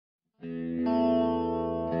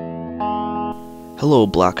Hello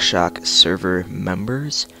BlockShock server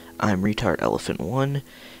members, I'm Retard Elephant 1,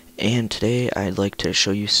 and today I'd like to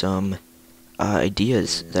show you some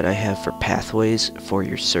ideas that I have for pathways for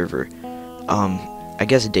your server. I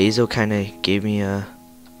guess Dazo kinda gave me a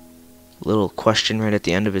little question right at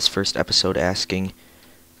the end of his first episode asking,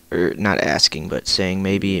 or not asking, but saying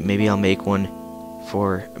maybe I'll make a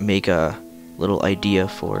little idea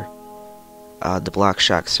for the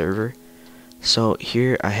BlockShock server. So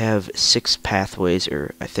here I have 6 pathways,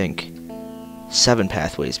 or I think 7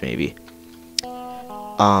 pathways maybe,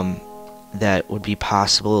 that would be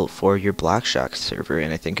possible for your BlockShock server,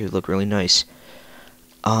 and I think it would look really nice.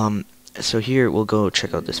 So here we'll go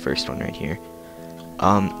check out this first one right here.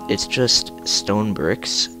 It's just stone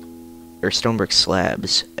bricks, or stone brick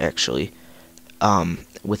slabs actually,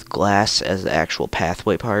 with glass as the actual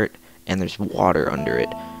pathway part, and there's water under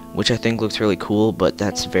it, which I think looks really cool, but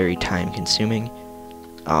that's very time consuming,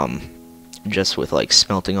 just with like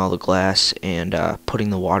smelting all the glass and putting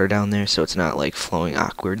the water down there so it's not like flowing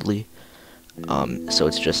awkwardly, so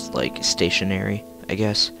it's just like stationary, I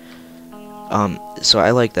guess. So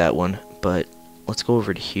I like that one, but let's go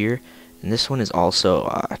over to here, and this one is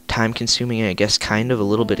also time consuming and I guess kind of a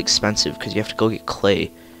little bit expensive because you have to go get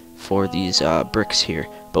clay for these bricks here,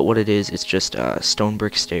 but what it is, it's just stone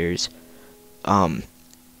brick stairs,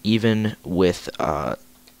 even with a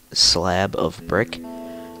slab of brick,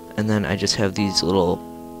 and then I just have these little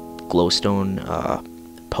glowstone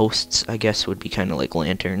posts, I guess would be kind of like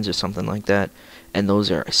lanterns or something like that, and those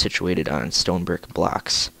are situated on stone brick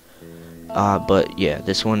blocks. But yeah,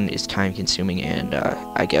 this one is time consuming and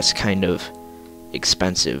I guess kind of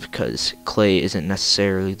expensive because clay isn't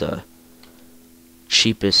necessarily the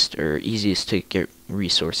cheapest or easiest to get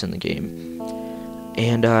resource in the game.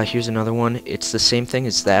 And here's another one. It's the same thing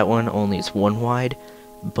as that one, only it's 1 wide,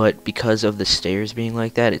 but because of the stairs being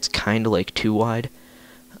like that, it's kind of like 2 wide.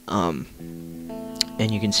 And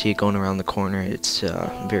you can see it going around the corner. It's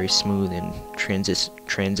very smooth and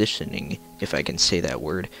transitioning, if I can say that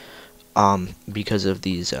word, because of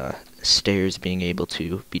these stairs being able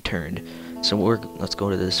to be turned. So let's go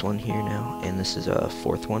to this one here now, and this is a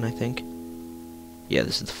 4th one, I think. Yeah,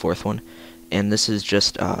 this is the 4th one, and this is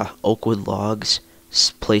just oak wood logs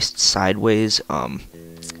placed sideways,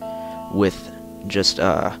 with just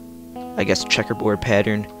I guess checkerboard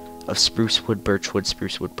pattern of spruce wood, birch wood,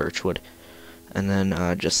 spruce wood, birch wood, and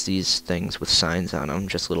then just these things with signs on them,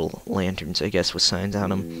 just little lanterns, I guess, with signs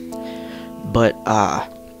on them. But I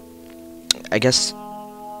guess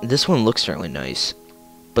this one looks really nice,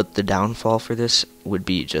 but the downfall for this would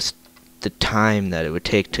be just the time that it would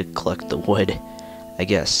take to collect the wood, I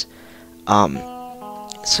guess.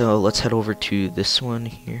 So let's head over to this one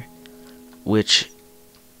here, which,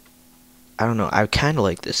 I don't know, I kind of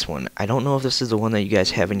like this one. I don't know if this is the one that you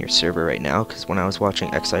guys have in your server right now, because when I was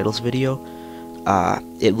watching X-Idle's video,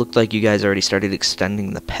 it looked like you guys already started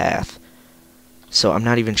extending the path. So I'm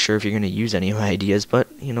not even sure if you're going to use any of my ideas, but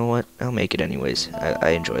you know what, I'll make it anyways. I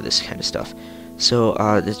enjoy this kind of stuff. So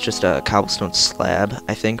it's just a cobblestone slab,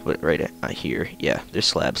 I think, but right here, yeah, there's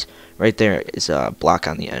slabs. Right there is a block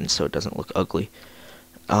on the end, so it doesn't look ugly.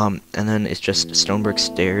 And then it's just stone brick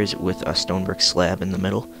stairs with a stone brick slab in the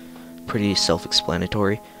middle. Pretty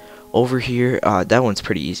self-explanatory. Over here, that one's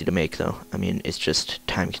pretty easy to make, though. I mean, it's just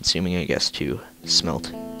time-consuming, I guess, to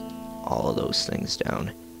smelt all of those things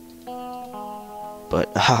down.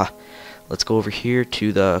 But, let's go over here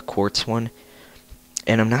to the quartz one.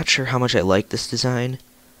 And I'm not sure how much I like this design,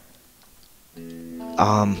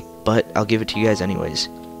 but I'll give it to you guys anyways.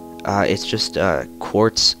 It's just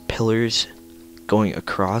quartz pillars going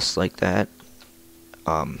across like that,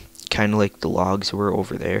 kind of like the logs were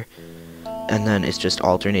over there, and then it's just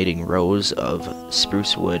alternating rows of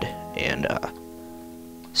spruce wood and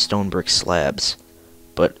stone brick slabs.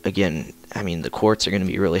 But again, I mean, the quartz are going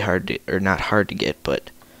to be really hard to, or not hard to get,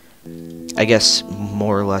 but I guess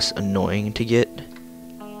more or less annoying to get,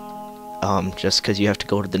 just because you have to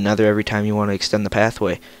go to the nether every time you want to extend the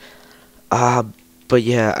pathway. But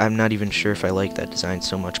yeah, I'm not even sure if I like that design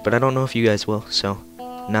so much, but I don't know if you guys will, so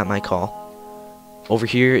not my call. Over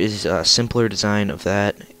here is a simpler design of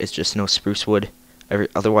that. It's just no spruce wood.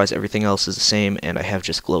 Otherwise, everything else is the same, and I have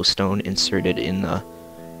just glowstone inserted in the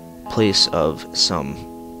place of some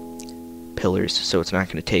pillars, so it's not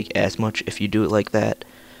going to take as much if you do it like that.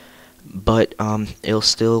 But it'll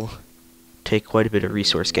still take quite a bit of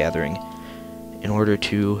resource gathering in order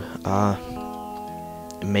to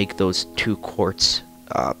make those 2 quartz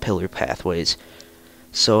pillar pathways.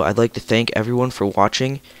 So I'd like to thank everyone for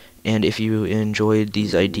watching, and if you enjoyed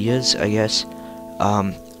these ideas, I guess,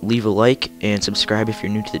 leave a like and subscribe if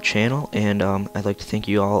you're new to the channel, and I'd like to thank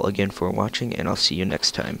you all again for watching, and I'll see you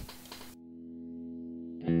next time.